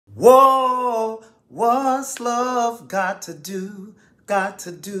Whoa, what's love got to do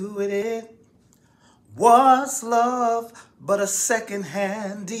with it? What's love but a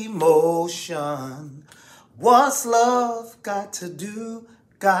secondhand emotion? What's love got to do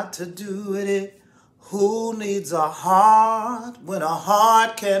with it? Who needs a heart when a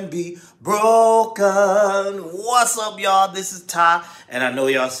heart can be broken? What's up, y'all? This is Ty, and I know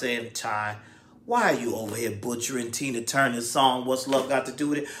y'all saying, Ty, why are you over here butchering Tina Turner's song, What's Love Got to Do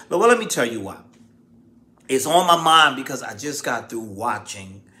With It? Well, let me tell you why. It's on my mind because I just got through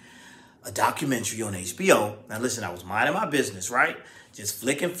watching a documentary on HBO. Now, listen, I was minding my business, right? Just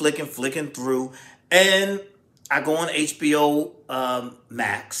flicking through. And I go on HBO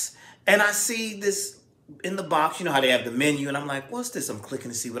Max, and I see this in the box. You know how they have the menu, and I'm like, what's this? I'm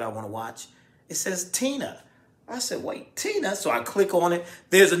clicking to see what I want to watch. It says Tina. I said, wait, Tina? So I click on it.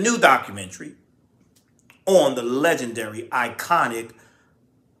 There's a new documentary on the legendary, iconic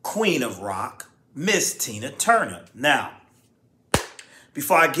queen of rock, Miss Tina Turner. Now,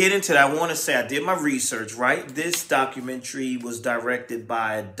 before I get into that, I want to say I did my research, right? This documentary was directed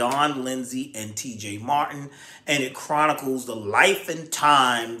by Don Lindsay and T.J. Martin, and it chronicles the life and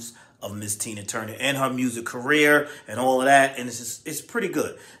times of Miss Tina Turner and her music career and all of that, and it's pretty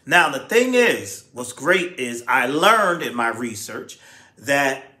good. Now, the thing is, what's great is I learned in my research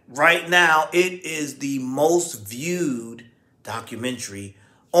that right now it is the most viewed documentary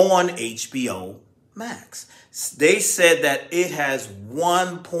on HBO Max. They said that it has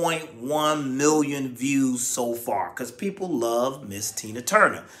 1.1 million views so far because people love Miss Tina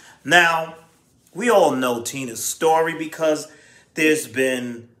Turner. Now, we all know Tina's story because there's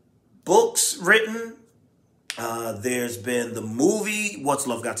been books written. There's been the movie, What's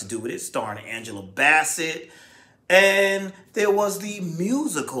Love Got to Do With It, starring Angela Bassett. And there was the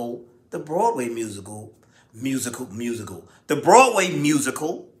musical, the Broadway musical,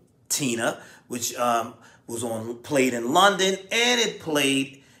 Tina, which was played in London, and it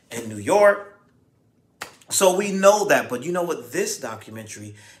played in New York. So we know that, but you know what? This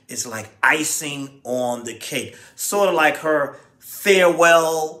documentary is like icing on the cake, sort of like her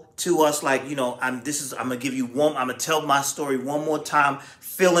farewell to us. Like, you know, I'm gonna tell my story one more time,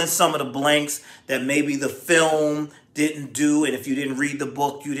 fill in some of the blanks that maybe the film didn't do, and if you didn't read the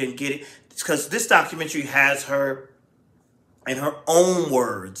book, you didn't get it. Because this documentary has her in her own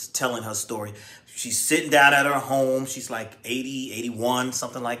words telling her story. She's sitting down at her home. She's like 80, 81,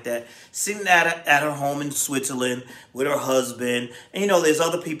 something like that. Sitting at her home in Switzerland with her husband. And, you know, there's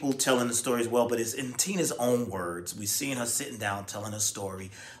other people telling the story as well, but it's in Tina's own words. We're seeing her sitting down telling her story.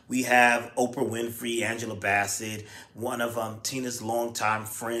 We have Oprah Winfrey, Angela Bassett, one of Tina's longtime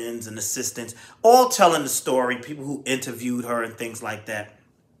friends and assistants, all telling the story, people who interviewed her and things like that.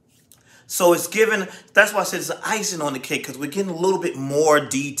 So it's given, that's why I said it's icing on the cake, because we're getting a little bit more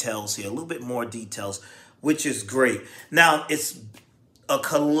details here, which is great. Now, it's a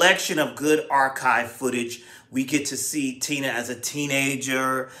collection of good archive footage. We get to see Tina as a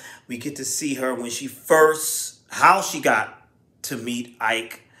teenager. We get to see her when how she got to meet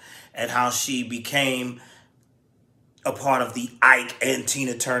Ike and how she became a part of the Ike and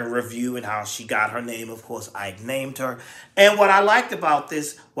Tina Turner review and how she got her name. Of course, Ike named her. And what I liked about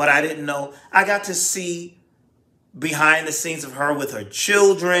this, what I didn't know, I got to see behind the scenes of her with her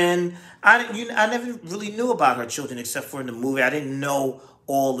children. I never really knew about her children except for in the movie. I didn't know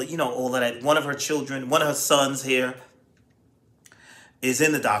all of that. One of her sons here is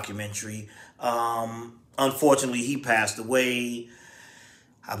in the documentary. Unfortunately, he passed away,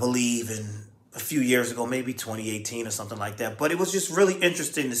 I believe, in a few years ago, maybe 2018 or something like that. But it was just really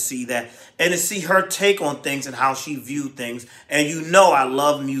interesting to see that and to see her take on things and how she viewed things. And you know, I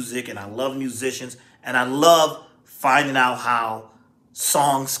love music and I love musicians and I love finding out how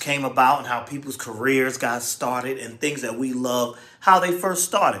songs came about and how people's careers got started and things that we love, how they first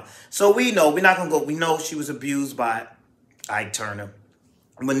started. So we know, we know she was abused by Ike Turner,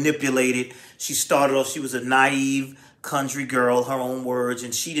 manipulated. She started off, she was a naive country girl, her own words,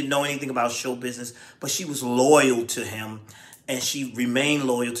 and she didn't know anything about show business, but she was loyal to him, and she remained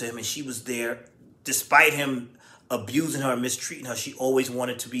loyal to him, and she was there despite him abusing her and mistreating her. She always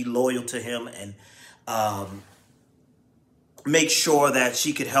wanted to be loyal to him and make sure that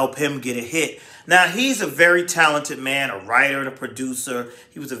she could help him get a hit. Now, he's a very talented man, a writer and a producer.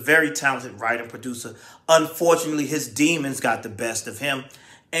 He was a very talented writer and producer. Unfortunately, his demons got the best of him.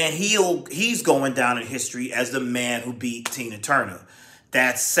 And he's going down in history as the man who beat Tina Turner.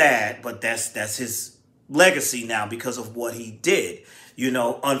 That's sad, but that's his legacy now because of what he did. You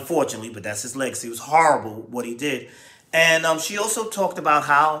know, unfortunately, but that's his legacy. It was horrible what he did. And she also talked about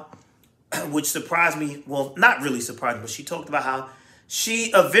how, which surprised me, well, not really surprised me, but she talked about how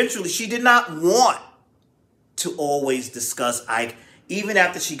she did not want to always discuss Ike, even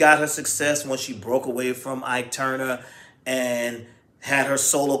after she got her success when she broke away from Ike Turner and had her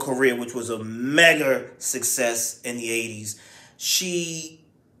solo career, which was a mega success in the 80s. She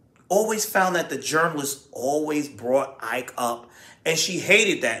always found that the journalists always brought Ike up, and she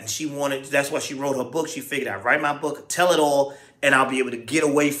hated that, and that's why she wrote her book. She figured, I'd write my book, tell it all, and I'll be able to get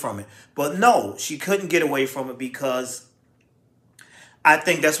away from it. But no, she couldn't get away from it, because I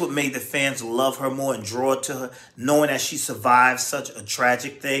think that's what made the fans love her more and draw to her, knowing that she survived such a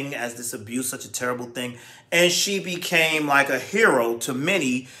tragic thing as this abuse, such a terrible thing. And she became like a hero to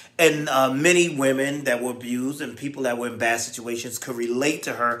many, and many women that were abused and people that were in bad situations could relate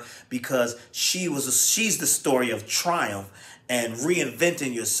to her, because she's the story of triumph and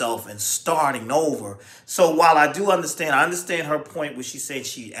reinventing yourself and starting over. So while I understand her point where she said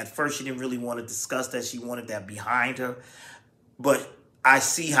at first she didn't really want to discuss that. She wanted that behind her. But I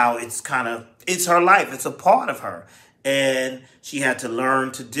see how it's her life. It's a part of her. And she had to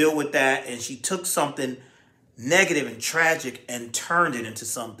learn to deal with that. And she took something negative and tragic and turned it into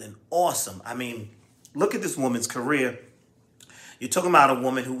something awesome. I mean, look at this woman's career. You're talking about a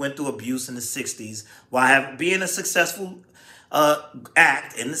woman who went through abuse in the 60s while being a successful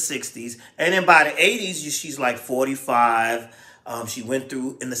act in the 60s. And then by the 80s, she's like 45. She went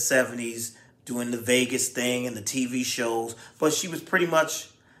through in the 70s doing the Vegas thing and the TV shows. But she was pretty much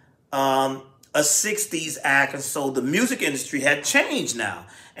a 60s act. And so the music industry had changed now.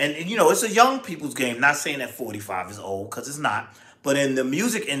 And it's a young people's game. Not saying that 45 is old, because it's not. But in the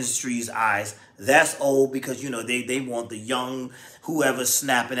music industry's eyes, that's old, because, they want the young whoever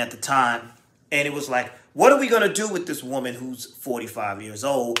snapping at the time. And it was like, what are we going to do with this woman who's 45 years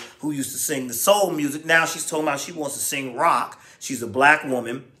old, who used to sing the soul music? Now she's talking about she wants to sing rock. She's a black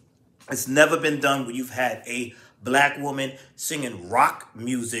woman. It's never been done where you've had a black woman singing rock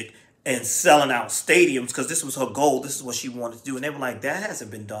music and selling out stadiums, because this was her goal. This is what she wanted to do. And they were like, that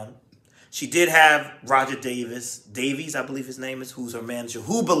hasn't been done. She did have Roger Davies, I believe his name is, who's her manager,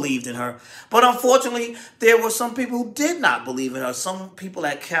 who believed in her. But unfortunately, there were some people who did not believe in her. Some people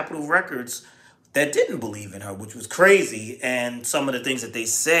at Capitol Records that didn't believe in her, which was crazy. And some of the things that they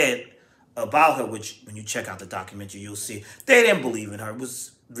said about her, which when you check out the documentary, you'll see, they didn't believe in her. It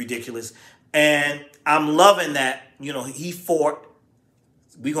was ridiculous. And I'm loving that, he fought.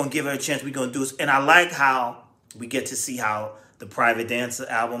 We're going to give her a chance. We're going to do this. And I like how we get to see how the Private Dancer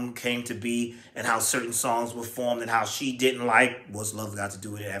album came to be, and how certain songs were formed, and how she didn't like What's Love Got to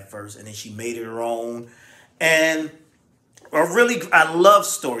Do with It at first, and then she made it her own. And I love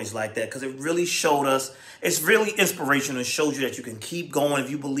stories like that, because it really showed us, it's really inspirational. It shows you that you can keep going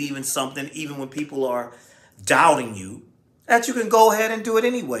if you believe in something, even when people are doubting you, that you can go ahead and do it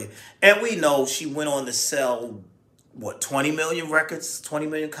anyway. And we know she went on to sell, 20 million records, 20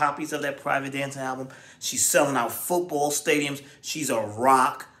 million copies of that Private Dancer album. She's selling out football stadiums. She's a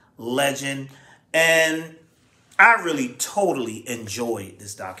rock legend. And I really totally enjoyed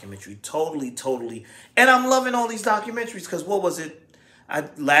this documentary. Totally. And I'm loving all these documentaries, because what was it?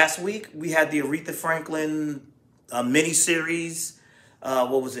 Last week, we had the Aretha Franklin miniseries.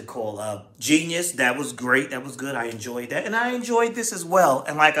 What was it called? Genius. That was great. That was good. I enjoyed that. And I enjoyed this as well.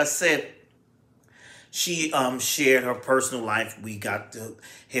 And like I said, she shared her personal life. We got to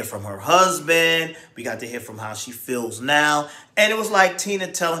hear from her husband. We got to hear from how she feels now. And it was like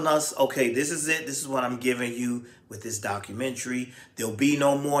Tina telling us, okay, this is it. This is what I'm giving you with this documentary. There'll be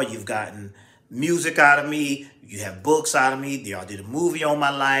no more. You've gotten music out of me. You have books out of me. Y'all did a movie on my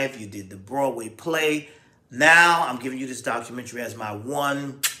life. You did the Broadway play. Now I'm giving you this documentary as my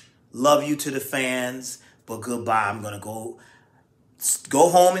one. Love you to the fans, but goodbye. I'm going to go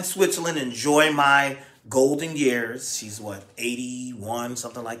home in Switzerland, enjoy my golden years. She's 81,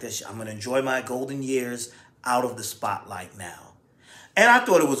 something like that. I'm going to enjoy my golden years out of the spotlight now. And I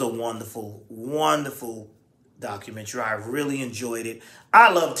thought it was a wonderful, wonderful documentary. I really enjoyed it.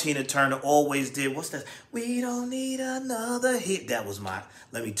 I love Tina Turner, always did. What's that? We don't need another hit. That was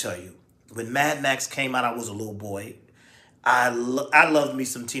let me tell you, when Mad Max came out, I was a little boy. I loved me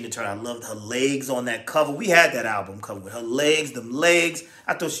some Tina Turner. I loved her legs on that cover. We had that album cover with her legs, them legs.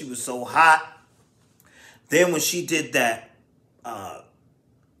 I thought she was so hot. Then when she did that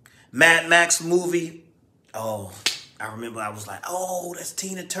Mad Max movie, oh, I remember I was like, oh, that's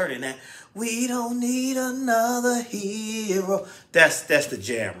Tina Turner. And that, we don't need another hero. That's the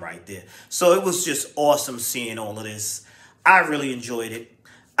jam right there. So it was just awesome seeing all of this. I really enjoyed it.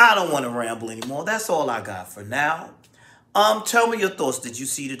 I don't want to ramble anymore. That's all I got for now. Tell me your thoughts. Did you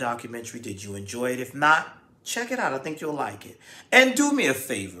see the documentary? Did you enjoy it? If not, check it out. I think you'll like it. And do me a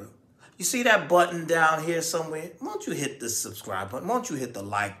favor. You see that button down here somewhere? Won't you hit the subscribe button? Won't you hit the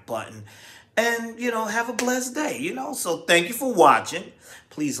like button? And, have a blessed day, So thank you for watching.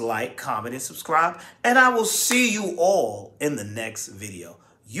 Please like, comment, and subscribe. And I will see you all in the next video.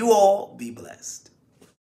 You all be blessed.